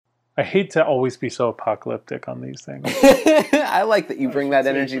I hate to always be so apocalyptic on these things. I like that you bring that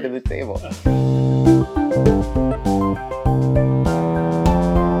energy to the table.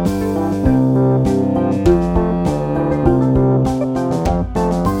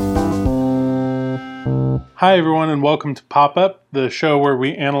 Hi, everyone, and welcome to Pop-Up, the show where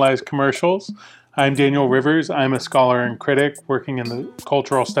we analyze commercials. I'm Daniel Rivers. I'm a scholar and critic working in the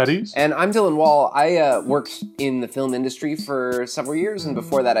cultural studies. And I'm Dylan Wall. I worked in the film industry for several years, and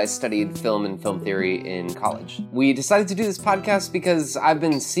before that I studied film and film theory in college. We decided to do this podcast because I've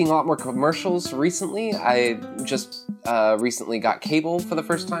been seeing a lot more commercials recently. I just recently got cable for the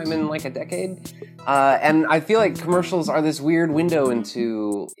first time in like a decade. And I feel like commercials are this weird window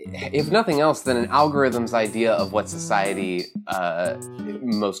into, if nothing else, than an algorithm's idea of what society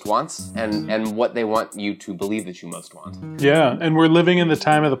most wants and what they want you to believe that you most want. Yeah, and we're living in the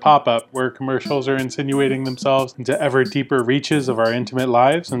time of the pop-up where commercials are insinuating themselves into ever deeper reaches of our intimate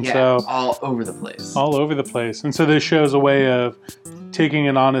lives. And so all over the place. All over the place. And so this show's a way of taking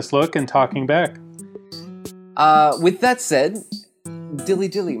an honest look and talking back. With that said, dilly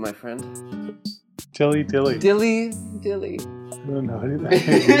dilly, my friend. Dilly dilly. Dilly dilly. I don't know what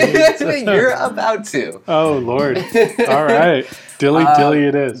that means. You're about to. Oh, Lord. All right. Dilly dilly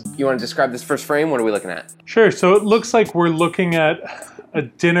it is. You want to describe this first frame? What are we looking at? Sure. So it looks like we're looking at a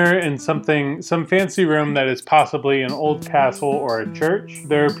dinner in some fancy room that is possibly an old castle or a church.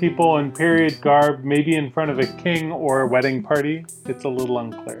 There are people in period garb, maybe in front of a king or a wedding party. It's a little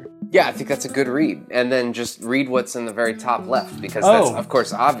unclear. Yeah, I think that's a good read. And then just read what's in the very top left, because that's, of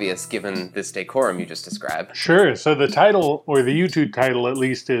course, obvious given this decorum you just described. Sure. So the title, or the YouTube title at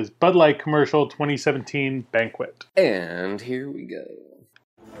least, is Bud Light Commercial 2017 Banquet. And here we go.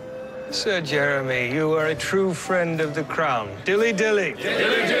 Sir Jeremy, you are a true friend of the crown. Dilly dilly.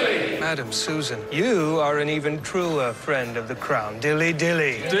 Dilly dilly. Madam Susan, you are an even truer friend of the crown. Dilly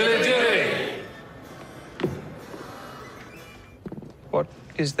dilly. Dilly dilly. What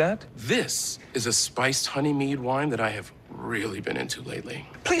is that? This is a spiced honey mead wine that I have really been into lately.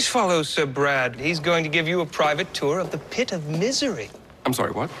 Please follow Sir Brad. He's going to give you a private tour of the Pit of Misery. I'm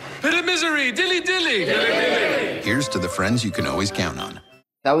sorry, what? Pit of Misery, dilly dilly. Dilly dilly. Here's to the friends you can always count on.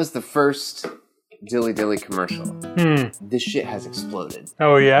 That was the first Dilly Dilly commercial. This shit has exploded.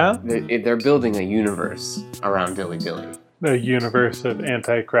 Oh, yeah? They're building a universe around Dilly Dilly. The universe of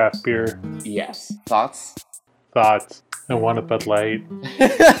anti-craft beer. Yes. Thoughts? Thoughts. I want a Bud Light.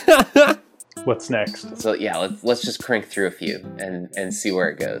 What's next? So yeah, let's just crank through a few and see where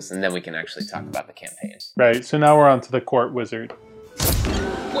it goes, and then we can actually talk about the campaign. Right, so now we're on to the court wizard.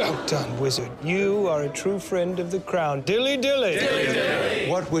 Well done, wizard. You are a true friend of the crown. Dilly dilly. Dilly dilly.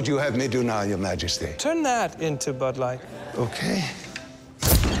 What would you have me do now, Your Majesty? Turn that into Bud Light. Okay.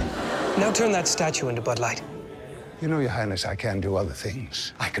 Now turn that statue into Bud Light. You know, Your Highness, I can do other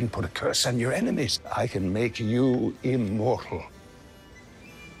things. I can put a curse on your enemies. I can make you immortal.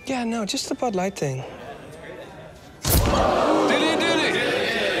 Yeah, no, just the Bud Light thing. Dilly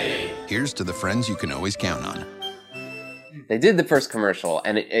dilly. Here's to the friends you can always count on. They did the first commercial,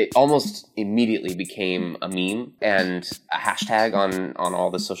 and it almost immediately became a meme and a hashtag on all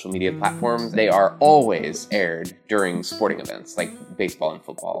the social media platforms. They are always aired during sporting events, like baseball and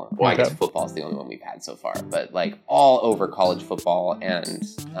football. Well, I guess football is the only one we've had so far, but like all over college football and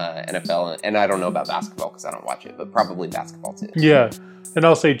NFL. And I don't know about basketball because I don't watch it, but probably basketball too. Yeah. And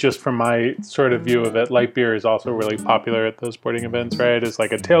I'll say, just from my sort of view of it, light beer is also really popular at those sporting events, right? It's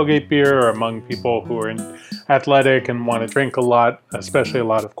like a tailgate beer or among people who are athletic and want to drink a lot, especially a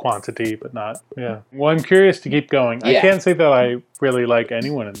lot of quantity, but not, Well, I'm curious to keep going. Yeah. I can't say that I really like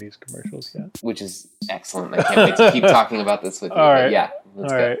anyone in these commercials yet. Which is excellent. I can't wait to keep talking about this with you. All right. Yeah,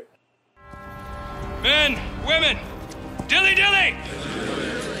 let's go. Right. Men, women, dilly dilly.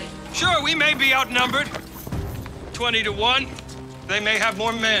 Sure, we may be outnumbered. 20 to 1. They may have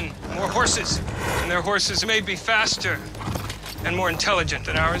more men, more horses, and their horses may be faster and more intelligent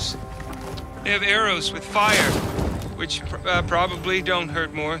than ours. They have arrows with fire, which probably don't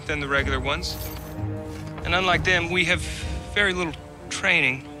hurt more than the regular ones. And unlike them, we have very little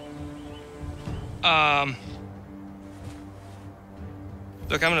training. Look,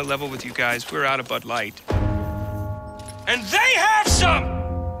 I'm gonna level with you guys. We're out of Bud Light. And they have some!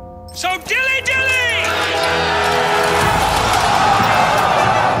 So dilly dilly!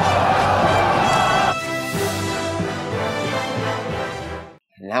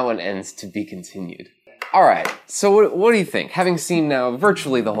 And that one ends to be continued. All right, so what do you think? Having seen now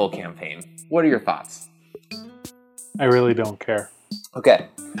virtually the whole campaign, what are your thoughts? I really don't care. Okay.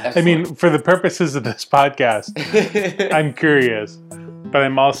 Excellent. I mean, for the purposes of this podcast, I'm curious. But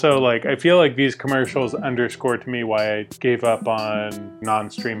I'm also like, I feel like these commercials underscore to me why I gave up on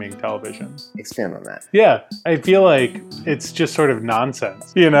non-streaming television. Expand on that. Yeah, I feel like it's just sort of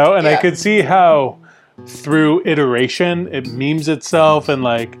nonsense, you know? And I Yeah. could see how through iteration it memes itself, and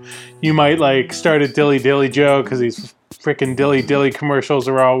like you might like start a Dilly Dilly joke because these freaking Dilly Dilly commercials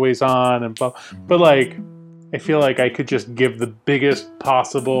are always on, and blah. But like, I feel like I could just give the biggest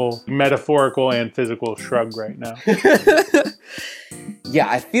possible metaphorical and physical shrug right now. Yeah,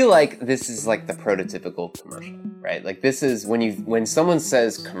 I feel like this is like the prototypical commercial, right? Like this is when someone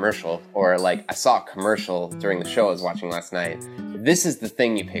says commercial, or like I saw a commercial during the show I was watching last night, this is the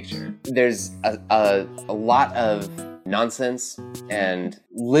thing you picture. There's a lot of nonsense and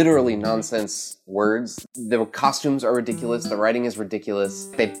literally nonsense words. The costumes are ridiculous, the writing is ridiculous.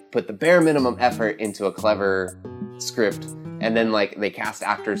 They put the bare minimum effort into a clever script, and then like they cast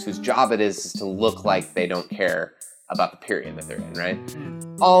actors whose job it is to look like they don't care about the period that they're in, right?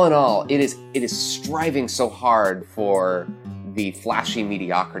 All in all, it is striving so hard for the flashy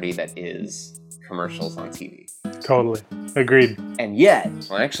mediocrity that is commercials on TV. Totally. Agreed. And yet,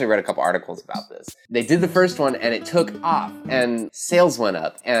 I actually read a couple articles about this. They did the first one and it took off and sales went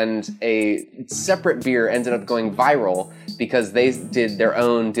up, and a separate beer ended up going viral because they did their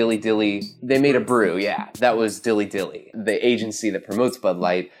own Dilly Dilly. They made a brew, yeah. That was Dilly Dilly. The agency that promotes Bud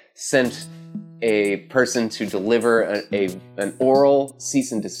Light sent a person to deliver an oral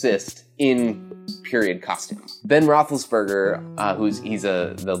cease and desist in period costume. Ben Roethlisberger, he's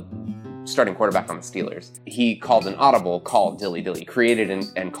the starting quarterback on the Steelers, he called an audible called Dilly Dilly, created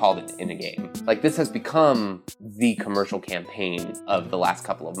and called it in a game. Like, this has become the commercial campaign of the last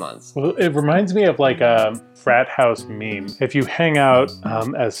couple of months. Well, it reminds me of like a frat house meme. If you hang out,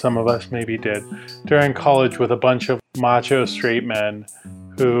 as some of us maybe did, during college with a bunch of macho straight men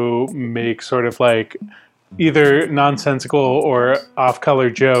who make sort of like either nonsensical or off-color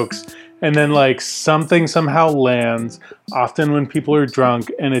jokes, and then like something somehow lands, often when people are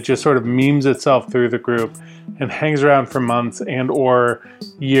drunk, and it just sort of memes itself through the group and hangs around for months and or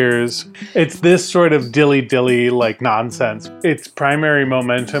years. It's this sort of dilly-dilly like nonsense. Its primary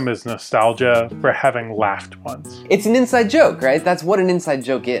momentum is nostalgia for having laughed once. It's an inside joke, right? That's what an inside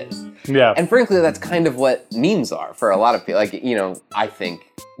joke is. Yeah. And frankly, that's kind of what memes are for a lot of people. Like, you know, I think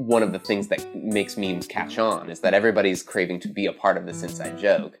one of the things that makes memes catch on is that everybody's craving to be a part of this inside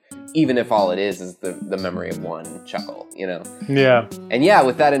joke, even if all it is the memory of one chuckle, you know? Yeah. And yeah,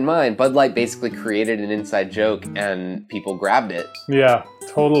 with that in mind, Bud Light basically created an inside joke and people grabbed it. Yeah,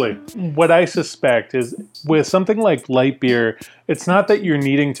 totally. What I suspect is with something like light beer, it's not that you're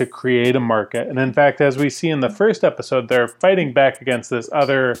needing to create a market. And in fact, as we see in the first episode, they're fighting back against this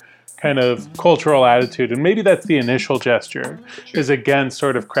other kind of cultural attitude. And maybe that's the initial gesture, is against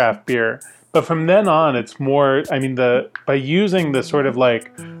sort of craft beer. But from then on, it's more, I mean, by using the sort of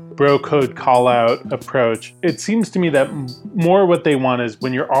like bro code call out approach, it seems to me that more what they want is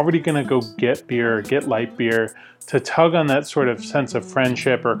when you're already going to go get beer, get light beer, to tug on that sort of sense of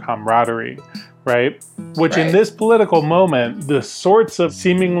friendship or camaraderie, right? Which in this political moment, the sorts of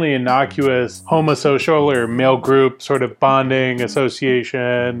seemingly innocuous homosocial or male group sort of bonding,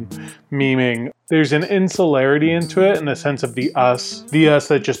 association, memeing, there's an insularity into it in the sense of the us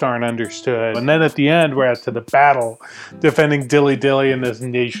that just aren't understood. And then at the end, we're out to the battle, defending Dilly Dilly in this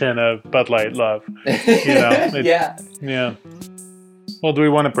nation of Bud Light love. You know? Yeah. Yeah. Well, do we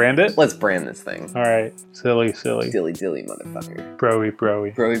want to brand it? Let's brand this thing. All right. Silly. Dilly Dilly, motherfucker. Broy.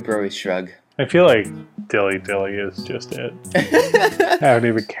 Broy shrug. I feel like Dilly Dilly is just it. I don't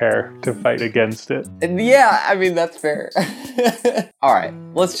even care to fight against it. And yeah, I mean, that's fair. All right,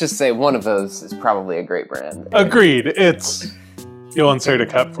 let's just say one of those is probably a great brand. Agreed. It's... You'll insert a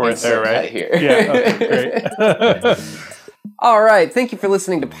cup for it there, right? Here. Yeah, okay, great. All right, thank you for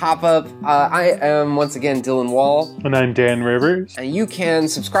listening to Pop-Up. I am, once again, Dylan Wall. And I'm Dan Rivers. And you can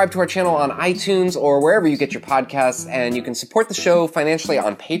subscribe to our channel on iTunes or wherever you get your podcasts, and you can support the show financially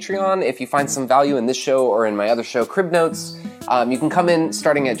on Patreon if you find some value in this show or in my other show, Crib Notes. You can come in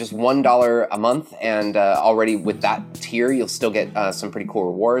starting at just $1 a month, and already with that tier, you'll still get some pretty cool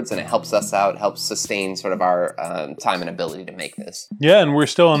rewards, and it helps us out, helps sustain sort of our time and ability to make this. Yeah, and we're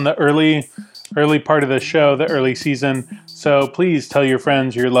still in the early part of the show, the early season. So please tell your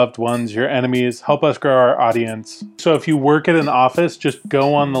friends, your loved ones, your enemies, help us grow our audience. So if you work at an office, just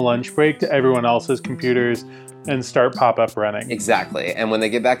go on the lunch break to everyone else's computers, and start pop-up running. Exactly. And when they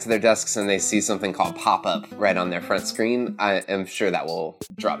get back to their desks and they see something called pop-up right on their front screen, I am sure that will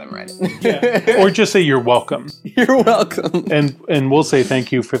draw them right in. Yeah. Or just say you're welcome. You're welcome. And we'll say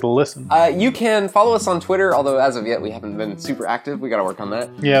thank you for the listen. You can follow us on Twitter, although as of yet we haven't been super active. We got to work on that.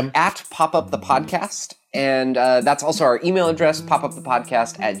 Yeah. At Pop-Up the Podcast. And that's also our email address,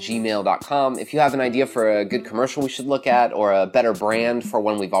 popupthepodcast@gmail.com. If you have an idea for a good commercial we should look at, or a better brand for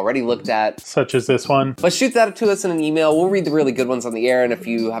one we've already looked at, Such as this one. but shoot that to us in an email. We'll read the really good ones on the air, and if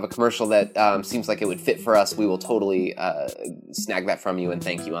you have a commercial that seems like it would fit for us, we will totally snag that from you and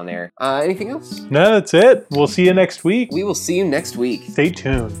thank you on there. Anything else? No, that's it. We'll see you next week. We will see you next week. Stay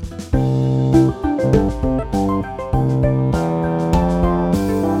tuned.